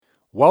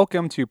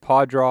Welcome to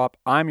Pod Drop.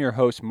 I'm your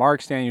host,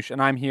 Mark Stanush,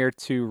 and I'm here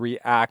to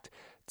react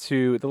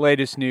to the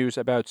latest news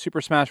about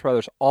Super Smash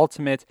Bros.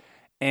 Ultimate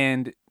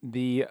and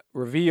the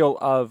reveal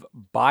of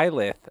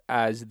Byleth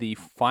as the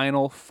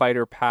final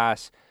Fighter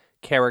Pass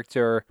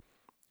character.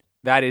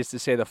 That is to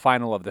say, the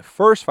final of the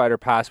first Fighter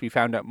Pass. We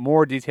found out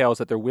more details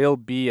that there will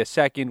be a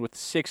second with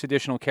 6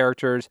 additional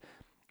characters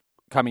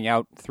coming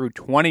out through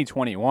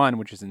 2021,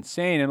 which is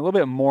insane, and a little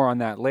bit more on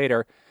that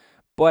later.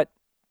 But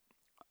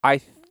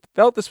I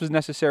felt this was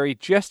necessary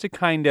just to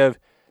kind of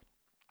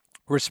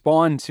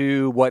respond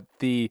to what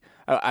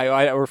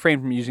I refrain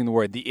from using the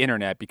word the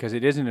internet, because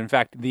it isn't in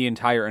fact the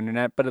entire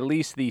internet, but at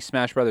least the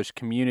Smash Brothers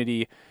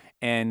community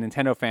and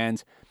Nintendo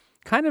fans,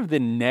 kind of the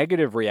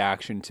negative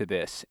reaction to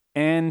this.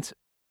 And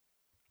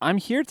I'm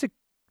here to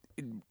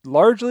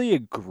largely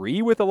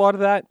agree with a lot of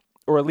that,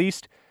 or at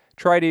least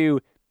try to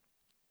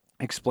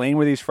explain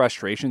where these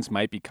frustrations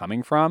might be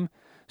coming from.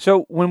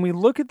 So when we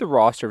look at the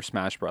roster of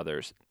Smash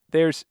Brothers,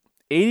 there's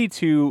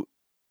 82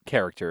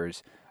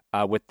 characters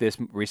with this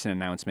recent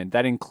announcement.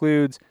 That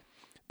includes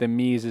the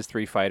Mii's as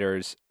 3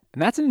 fighters,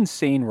 and that's an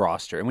insane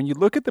roster. And when you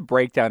look at the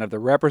breakdown of the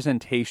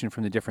representation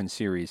from the different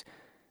series,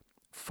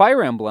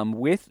 Fire Emblem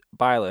with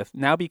Byleth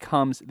now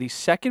becomes the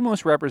second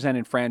most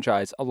represented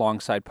franchise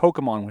alongside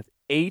Pokemon with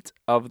 8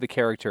 of the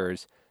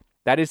characters.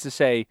 That is to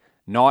say,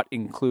 not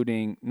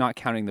counting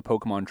the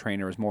Pokemon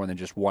trainer as more than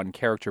just one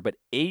character, but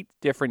 8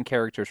 different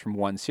characters from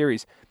one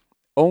series.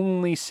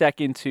 Only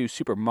second to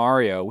Super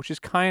Mario, which is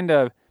kind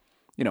of,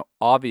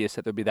 obvious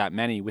that there'd be that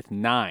many, with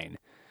 9.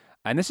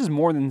 And this is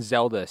more than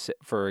Zelda,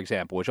 for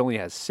example, which only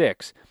has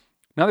 6.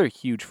 Another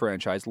huge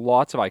franchise,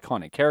 lots of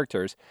iconic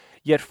characters.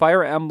 Yet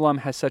Fire Emblem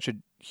has such a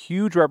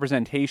huge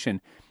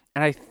representation,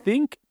 and I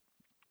think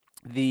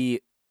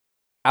the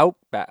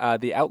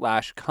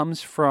outlash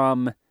comes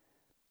from,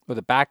 or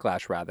the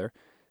backlash rather,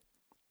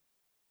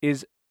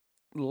 is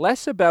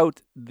less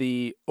about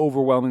the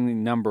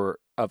overwhelming number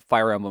of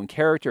Fire Emblem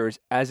characters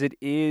as it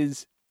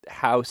is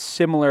how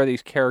similar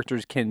these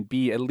characters can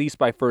be, at least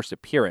by first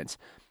appearance.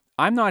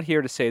 I'm not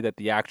here to say that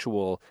the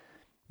actual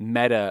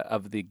meta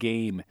of the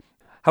game.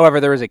 However,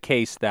 there is a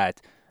case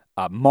that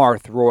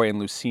Marth, Roy, and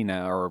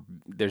Lucina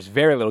there's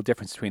very little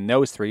difference between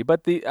those 3.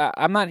 But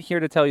I'm not here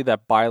to tell you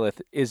that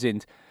Byleth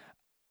isn't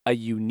a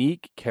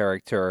unique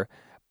character,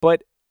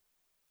 but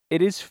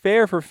it is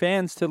fair for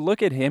fans to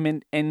look at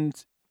him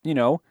and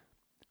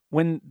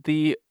when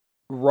the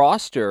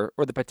roster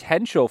or the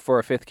potential for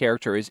a 5th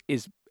character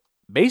is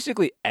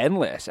basically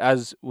endless,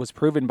 as was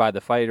proven by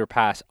the Fighter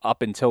Pass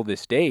up until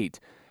this date,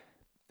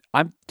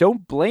 I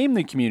don't blame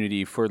the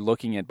community for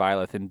looking at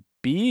Byleth and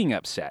being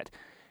upset.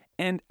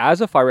 And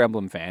as a Fire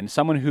Emblem fan,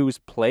 someone who's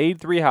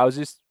played 3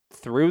 Houses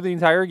through the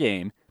entire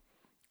game,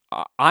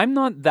 I'm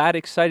not that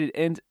excited.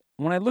 And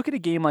when I look at a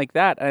game like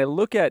that, and I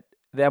look at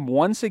them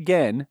once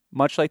again,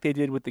 much like they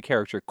did with the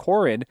character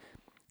Corrin,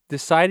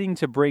 deciding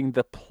to bring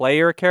the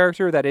player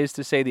character, that is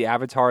to say the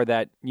avatar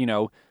that,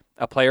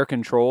 a player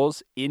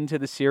controls, into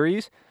the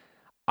series,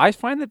 I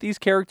find that these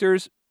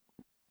characters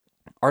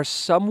are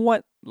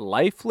somewhat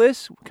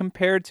lifeless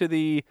compared to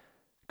the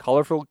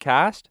colorful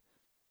cast.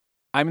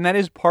 I mean, that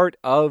is part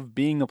of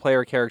being a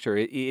player character.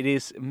 It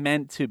is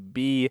meant to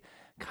be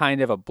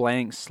kind of a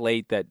blank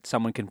slate that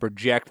someone can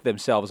project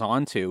themselves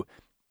onto.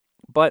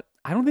 But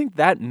I don't think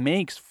that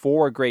makes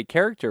for a great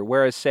character.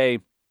 Whereas, say,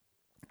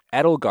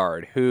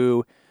 Edelgard,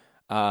 who,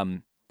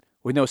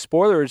 with no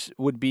spoilers,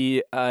 would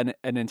be an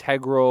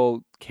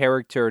integral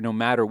character no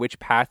matter which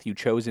path you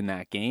chose in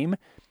that game.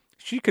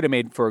 She could have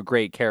made for a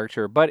great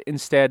character, but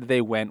instead they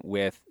went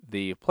with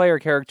the player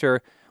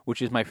character,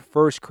 which is my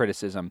first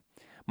criticism.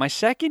 My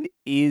second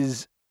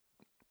is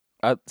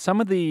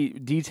some of the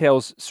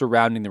details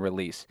surrounding the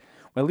release.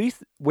 At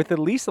least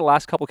the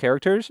last couple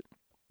characters,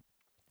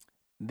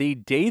 the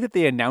day that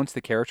they announced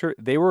the character,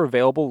 they were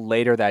available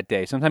later that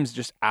day, sometimes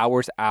just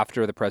hours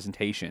after the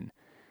presentation.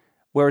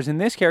 Whereas in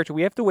this character,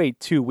 we have to wait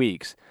 2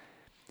 weeks.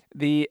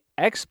 The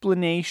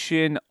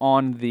explanation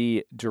on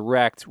the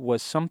Direct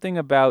was something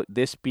about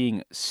this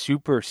being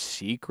super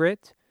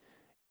secret,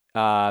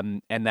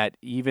 and that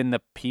even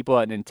the people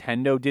at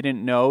Nintendo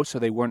didn't know, so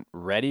they weren't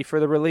ready for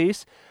the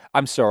release.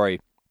 I'm sorry,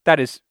 that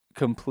is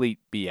complete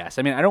BS.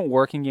 I mean, I don't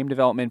work in game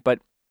development, but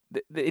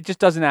it just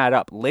doesn't add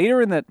up.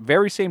 Later in that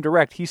very same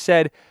Direct, he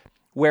said,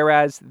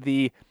 whereas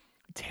the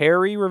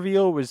Terry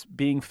reveal was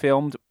being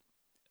filmed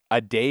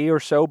a day or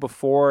so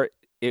before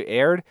it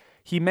aired,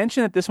 he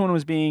mentioned that this one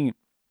was being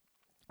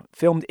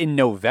filmed in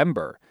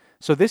November.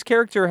 So this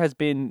character has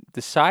been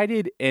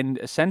decided, and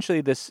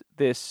essentially this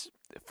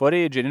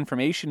footage and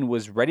information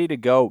was ready to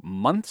go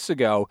months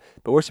ago,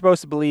 but we're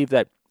supposed to believe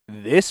that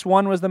this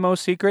one was the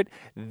most secret.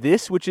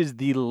 This, which is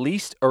the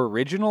least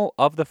original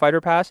of the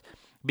Fighter Pass,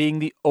 being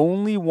the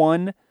only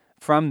one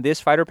from this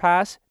Fighter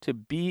Pass to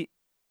be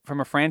from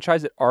a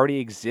franchise that already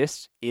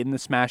exists in the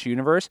Smash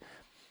universe.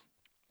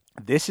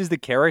 This is the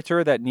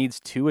character that needs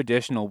 2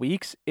 additional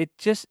weeks. It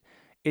just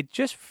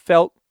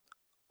felt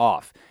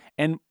off.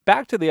 And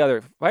back to the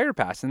other Fighter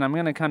Pass, and I'm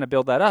going to kind of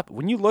build that up.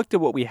 When you looked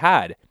at what we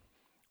had,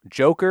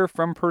 Joker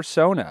from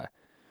Persona,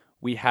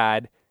 We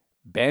had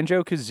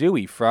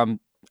Banjo-Kazooie from,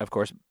 of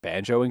course,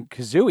 Banjo and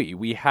Kazooie.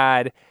 We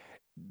had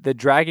the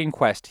Dragon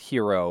Quest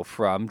hero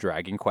from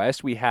Dragon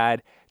Quest. We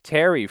had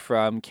Terry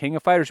from King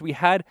of Fighters. We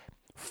had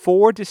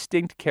 4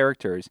 distinct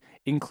characters,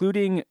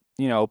 including,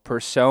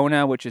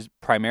 Persona, which is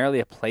primarily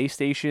a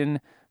PlayStation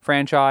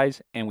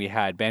franchise, and we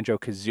had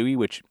Banjo-Kazooie,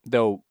 which,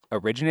 though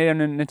originated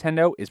on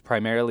Nintendo, is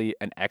primarily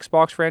an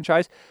Xbox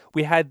franchise.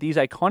 We had these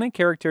iconic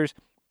characters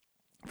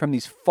from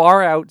these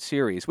far out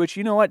series, which,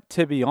 you know what,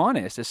 to be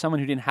honest, as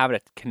someone who didn't have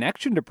a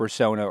connection to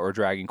Persona or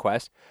Dragon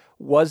Quest,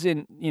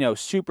 wasn't,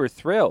 super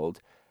thrilled.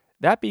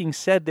 That being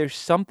said, there's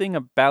something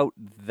about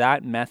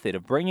that method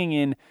of bringing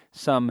in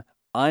some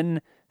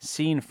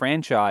unseen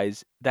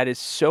franchise that is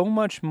so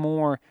much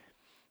more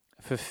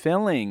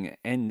fulfilling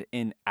and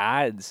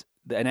adds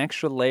an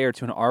extra layer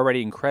to an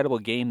already incredible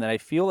game that I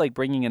feel like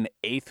bringing an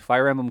 8th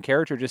Fire Emblem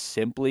character just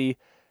simply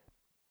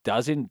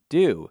doesn't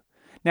do.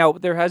 Now,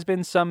 there has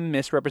been some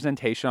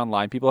misrepresentation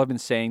online. People have been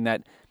saying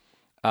that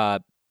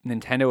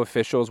Nintendo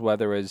officials,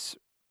 whether it was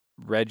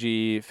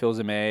Reggie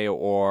Fils-Aimé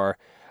or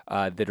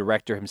the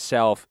director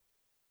himself,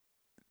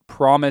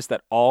 promised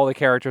that all the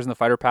characters in the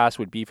Fighter Pass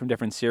would be from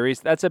different series.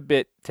 That's a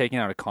bit taken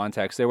out of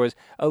context. There was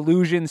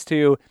allusions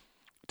to,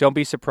 don't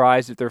be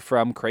surprised if they're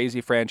from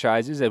crazy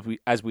franchises,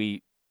 as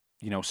we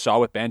saw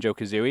with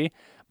Banjo-Kazooie.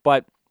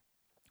 But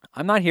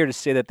I'm not here to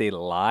say that they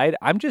lied.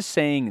 I'm just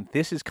saying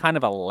this is kind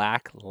of a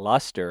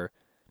lackluster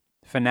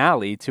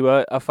finale to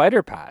a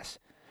Fighter Pass.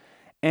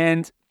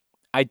 And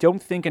I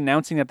don't think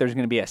announcing that there's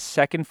going to be a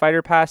second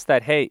Fighter Pass,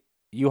 that, hey,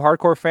 you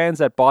hardcore fans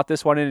that bought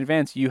this one in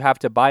advance, you have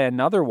to buy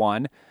another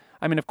one.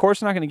 I mean, of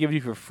course, I'm not going to give it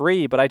you for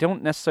free, but I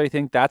don't necessarily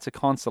think that's a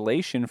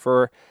consolation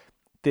for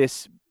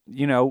this,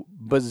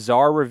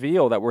 bizarre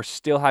reveal that we're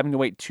still having to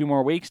wait 2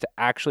 more weeks to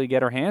actually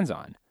get our hands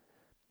on.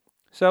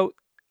 So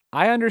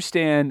I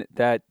understand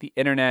that the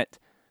internet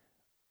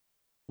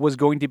was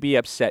going to be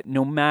upset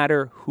no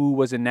matter who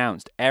was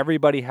announced.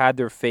 Everybody had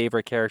their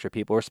favorite character.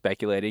 People were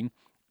speculating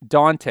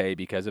Dante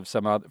because of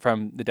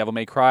from the Devil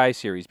May Cry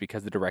series,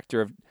 because the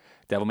director of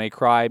Devil May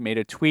Cry made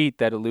a tweet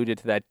that alluded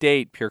to that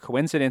date. Pure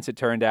coincidence, it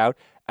turned out,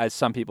 as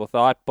some people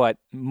thought, but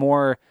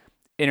more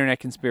internet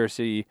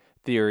conspiracy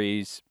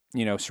theories,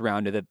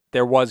 surrounded that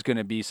there was going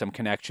to be some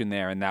connection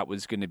there, and that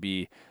was going to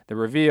be the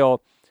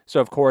reveal.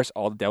 So, of course,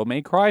 all the Devil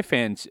May Cry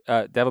fans,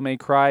 Devil May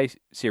Cry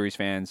series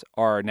fans,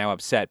 are now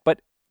upset. But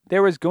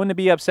there was going to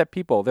be upset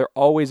people. There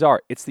always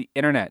are. It's the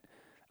internet,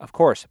 of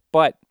course.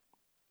 But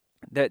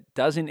that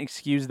doesn't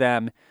excuse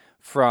them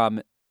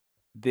from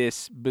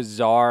this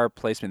bizarre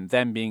placement,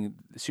 them being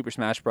Super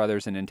Smash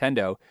Brothers and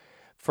Nintendo,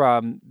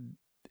 from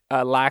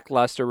a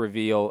lackluster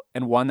reveal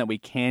and one that we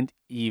can't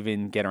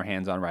even get our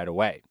hands on right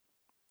away.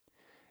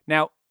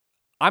 Now,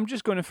 I'm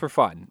just going to, for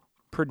fun,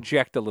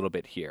 project a little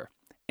bit here.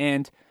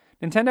 And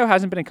Nintendo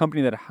hasn't been a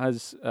company that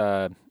has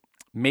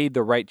made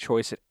the right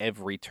choice at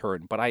every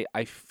turn, but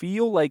I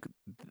feel like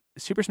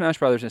Super Smash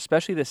Bros.,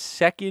 especially the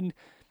second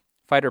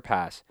Fighter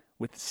Pass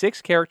with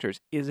 6 characters,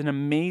 is an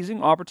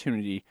amazing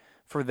opportunity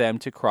for them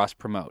to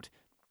cross-promote.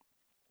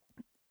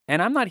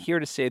 And I'm not here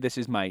to say this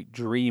is my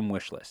dream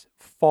wish list.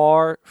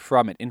 Far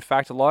from it. In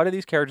fact, a lot of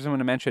these characters I'm going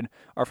to mention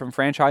are from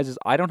franchises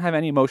I don't have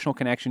any emotional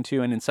connection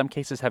to, and in some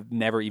cases have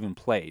never even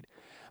played.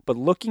 But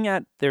looking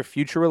at their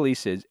future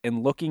releases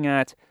and looking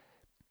at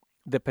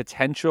the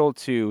potential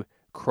to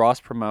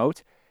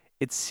cross-promote,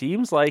 it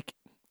seems like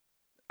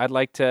I'd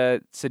like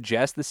to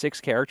suggest the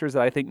 6 characters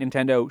that I think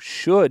Nintendo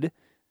should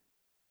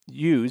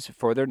use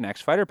for their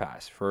next Fighter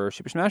Pass for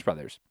Super Smash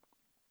Bros.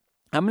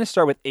 I'm going to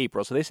start with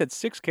April. So they said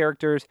 6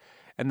 characters,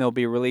 and they'll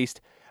be released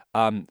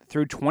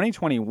through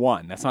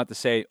 2021. That's not to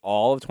say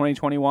all of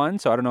 2021,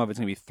 so I don't know if it's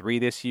going to be 3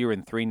 this year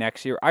and 3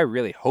 next year. I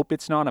really hope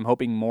it's not. I'm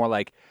hoping more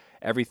like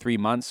every 3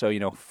 months,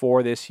 so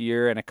 4 this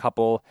year and a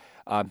couple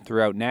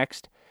throughout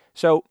next.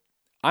 So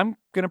I'm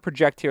going to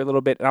project here a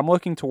little bit, and I'm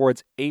looking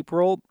towards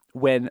April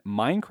when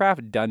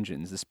Minecraft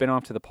Dungeons, the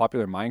spinoff to the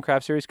popular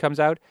Minecraft series, comes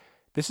out.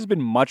 This has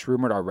been much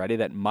rumored already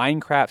that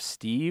Minecraft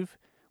Steve,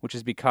 which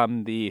has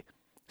become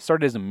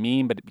started as a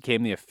meme, but it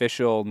became the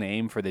official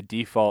name for the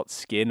default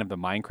skin of the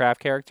Minecraft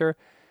character,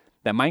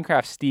 that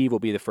Minecraft Steve will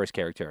be the first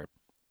character.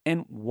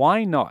 And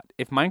why not?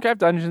 If Minecraft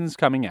Dungeons is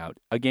coming out,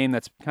 a game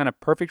that's kind of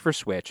perfect for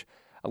Switch,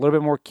 a little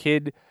bit more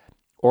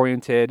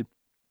kid-oriented,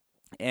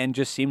 and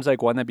just seems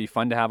like one that'd be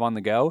fun to have on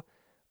the go,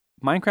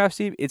 Minecraft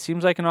Steve, it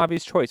seems like an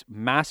obvious choice.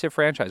 Massive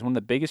franchise, one of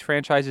the biggest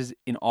franchises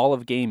in all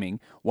of gaming,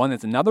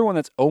 another one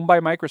that's owned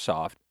by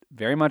Microsoft,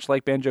 very much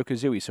like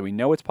Banjo-Kazooie, so we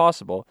know it's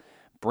possible.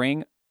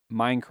 Bring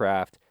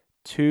Minecraft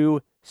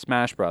to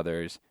Smash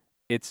Brothers.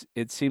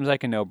 It seems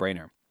like a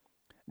no-brainer.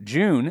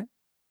 June,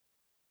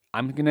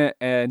 I'm going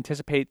to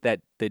anticipate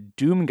that the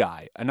Doom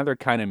Guy, another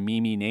kind of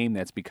meme name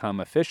that's become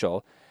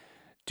official,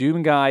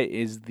 Doom Guy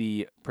is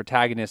the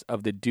protagonist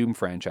of the Doom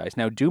franchise.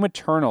 Now, Doom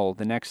Eternal,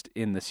 the next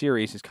in the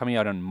series, is coming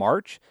out in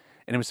March,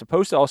 and it was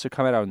supposed to also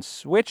come out on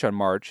Switch on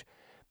March,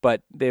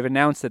 but they've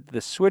announced that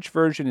the Switch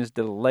version is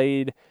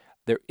delayed.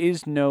 There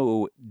is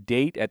no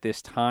date at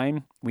this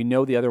time. We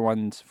know the other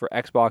ones for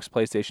Xbox,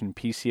 PlayStation,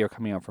 PC are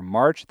coming out from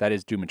March. That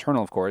is Doom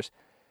Eternal, of course.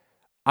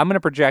 I'm going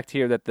to project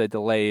here that the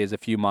delay is a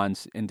few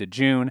months into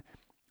June,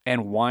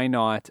 and why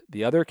not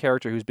the other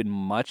character who's been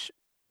much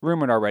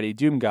rumored already,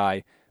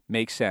 Doomguy,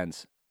 makes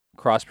sense.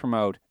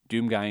 Cross-promote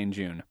Doomguy in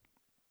June.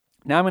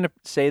 Now I'm going to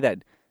say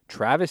that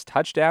Travis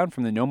Touchdown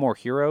from the No More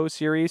Heroes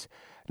series,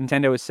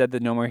 Nintendo has said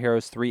that No More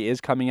Heroes 3 is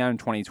coming out in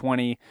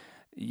 2020.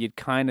 You'd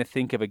kind of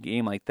think of a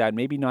game like that,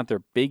 maybe not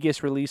their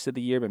biggest release of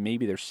the year, but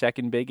maybe their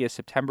second biggest.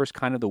 September's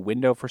kind of the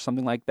window for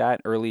something like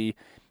that, early,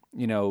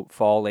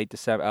 fall, late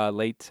December,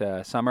 late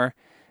summer.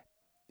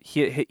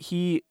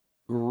 He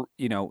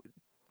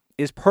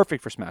is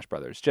perfect for Smash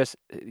Brothers. Just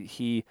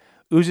he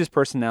oozes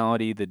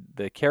personality,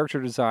 the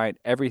character design,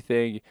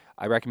 everything.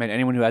 I recommend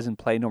anyone who hasn't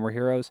played No More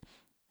Heroes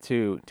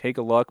to take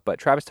a look, but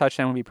Travis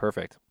Touchdown would be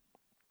perfect.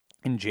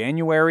 In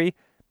January,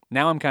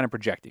 now I'm kind of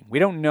projecting. We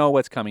don't know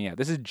what's coming out.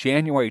 This is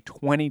January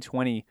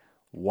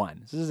 2021.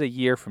 This is a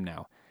year from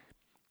now.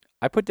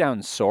 I put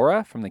down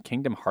Sora from the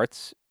Kingdom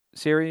Hearts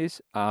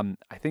series. I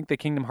think the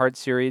Kingdom Hearts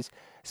series,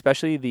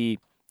 especially the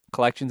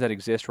collections that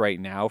exist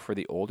right now for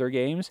the older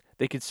games,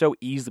 they could so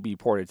easily be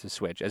ported to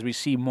Switch. As we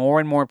see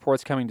more and more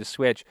ports coming to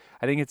Switch,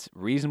 I think it's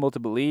reasonable to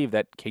believe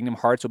that Kingdom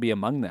Hearts will be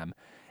among them.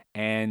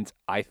 And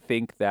I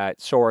think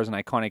that Sora is an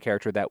iconic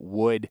character that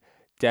would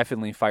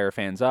definitely fire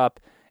fans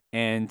up,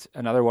 and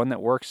another one that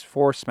works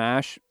for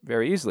Smash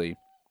very easily.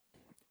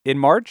 In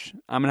March,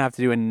 I'm going to have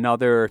to do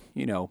another,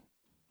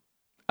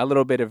 a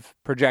little bit of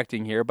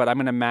projecting here, but I'm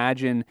going to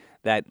imagine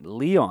that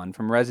Leon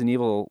from Resident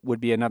Evil would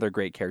be another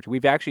great character.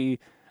 We've actually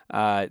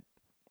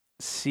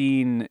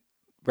seen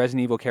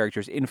Resident Evil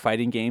characters in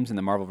fighting games in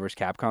the Marvel vs.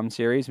 Capcom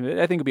series. I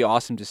think it'd be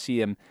awesome to see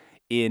him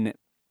in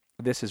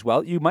this as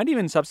well. You might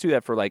even substitute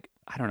that for,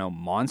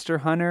 Monster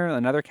Hunter,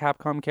 another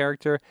Capcom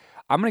character.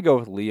 I'm going to go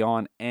with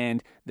Leon,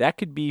 and that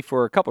could be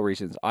for a couple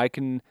reasons. I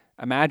can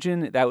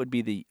imagine that would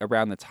be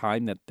around the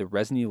time that the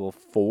Resident Evil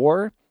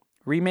 4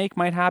 remake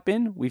might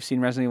happen. We've seen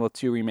Resident Evil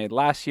 2 remade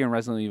last year and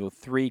Resident Evil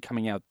 3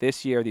 coming out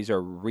this year. These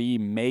are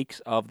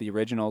remakes of the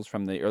originals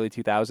from the early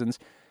 2000s.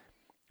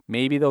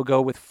 Maybe they'll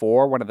go with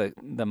 4, one of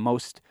the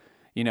most,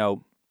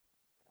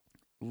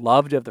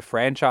 loved of the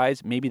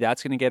franchise. Maybe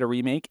that's going to get a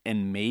remake,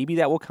 and maybe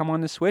that will come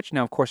on the Switch.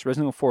 Now, of course,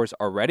 Resident Evil 4 is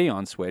already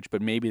on Switch,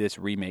 but maybe this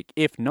remake.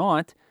 If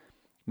not,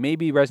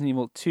 maybe Resident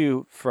Evil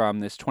 2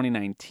 from this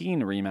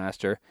 2019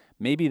 remaster,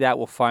 maybe that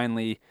will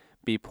finally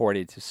be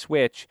ported to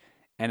Switch.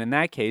 And in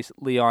that case,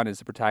 Leon is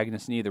the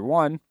protagonist in either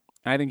one.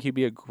 I think he'd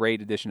be a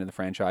great addition to the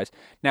franchise.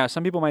 Now,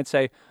 some people might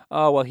say,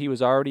 oh, well, he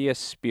was already a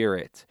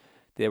spirit.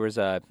 There was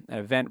an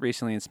event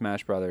recently in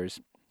Smash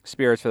Brothers.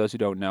 Spirits, for those who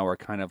don't know, are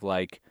kind of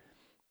like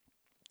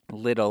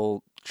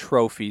little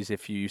trophies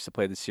if you used to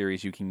play the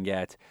series you can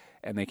get,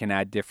 and they can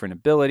add different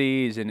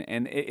abilities,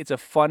 and it's a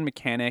fun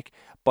mechanic.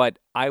 But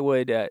I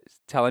would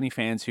tell any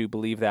fans who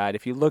believe that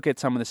if you look at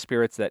some of the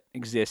spirits that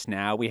exist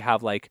now, we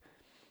have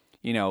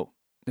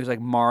there's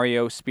like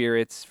Mario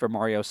spirits for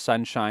Mario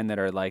Sunshine that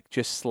are like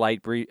just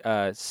slight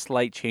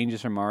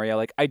changes from Mario.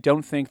 Like, I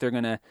don't think they're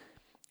gonna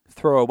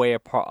throw away a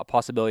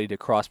possibility to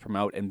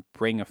cross-promote and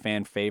bring a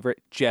fan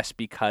favorite just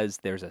because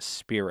there's a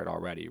spirit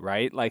already,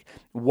 right? Like,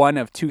 one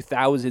of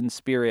 2,000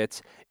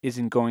 spirits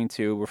isn't going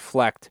to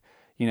reflect,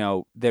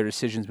 their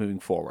decisions moving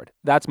forward.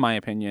 That's my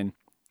opinion.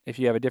 If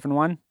you have a different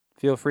one,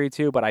 feel free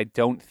to, but I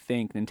don't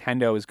think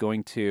Nintendo is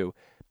going to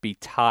be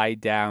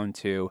tied down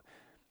to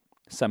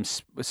some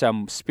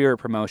spirit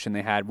promotion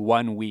they had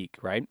 1 week,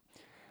 right?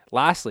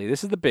 Lastly,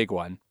 this is the big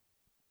one.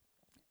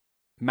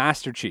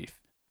 Master Chief.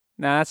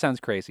 Now, that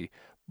sounds crazy.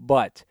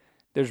 But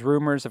there's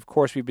rumors, of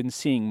course, we've been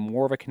seeing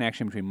more of a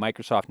connection between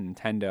Microsoft and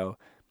Nintendo.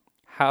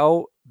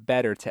 How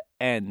better to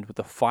end with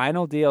the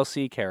final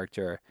DLC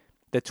character,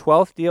 the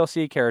 12th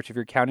DLC character, if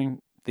you're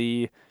counting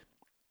the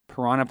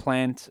Piranha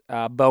Plant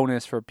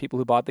bonus for people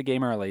who bought the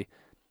game early,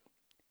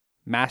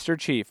 Master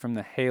Chief from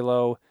the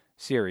Halo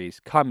series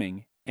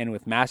coming, and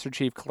with Master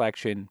Chief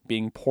Collection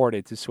being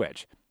ported to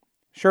Switch.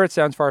 Sure, it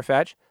sounds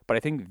far-fetched, but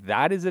I think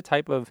that is the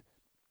type of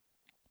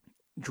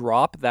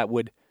drop that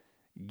would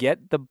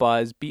get the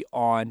buzz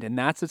beyond, and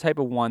that's the type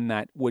of one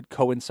that would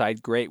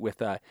coincide great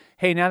with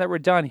hey, now that we're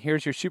done,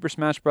 here's your Super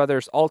Smash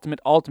Brothers Ultimate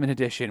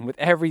Edition with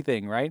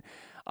everything, right?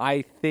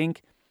 I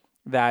think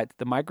that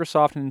the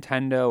Microsoft and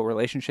Nintendo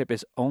relationship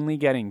is only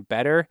getting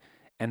better,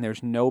 and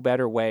there's no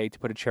better way to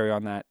put a cherry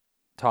on that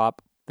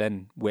top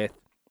than with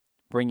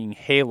bringing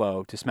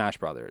Halo to Smash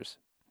Brothers.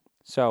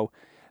 So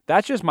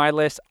that's just my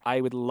list.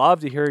 I would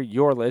love to hear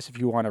your list if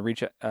you want to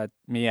reach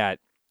me at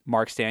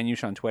Mark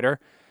Stanush on Twitter.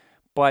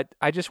 But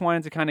I just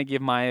wanted to kind of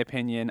give my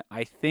opinion.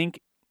 I think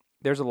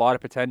there's a lot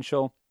of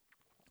potential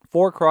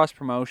for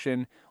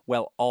cross-promotion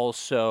while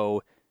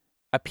also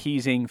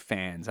appeasing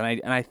fans. And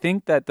I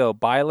think that, though,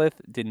 Byleth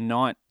did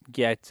not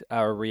get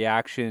a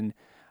reaction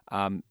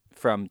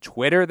from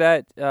Twitter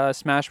that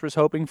Smash was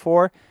hoping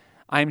for,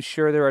 I'm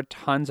sure there are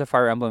tons of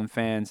Fire Emblem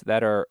fans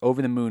that are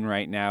over the moon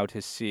right now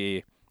to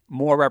see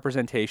more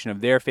representation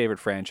of their favorite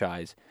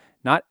franchise.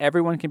 Not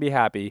everyone can be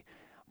happy,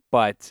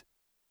 but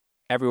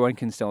everyone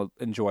can still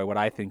enjoy what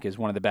I think is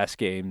one of the best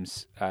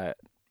games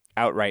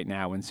out right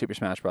now in Super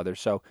Smash Brothers.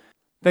 So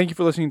Thank you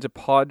for listening to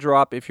Pod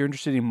Drop. If you're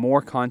interested in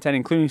more content,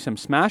 including some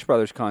Smash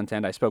Brothers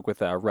content, I spoke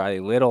with Riley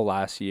Little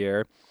last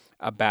year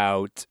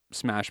about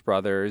Smash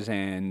Brothers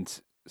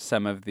and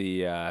some of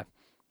the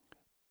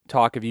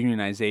talk of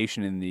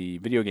unionization in the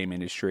video game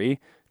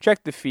industry.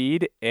 Check the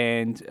feed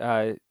and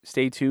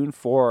stay tuned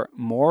for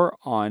more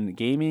on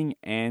gaming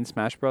and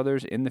Smash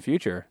Brothers in the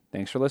future.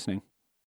 Thanks for listening.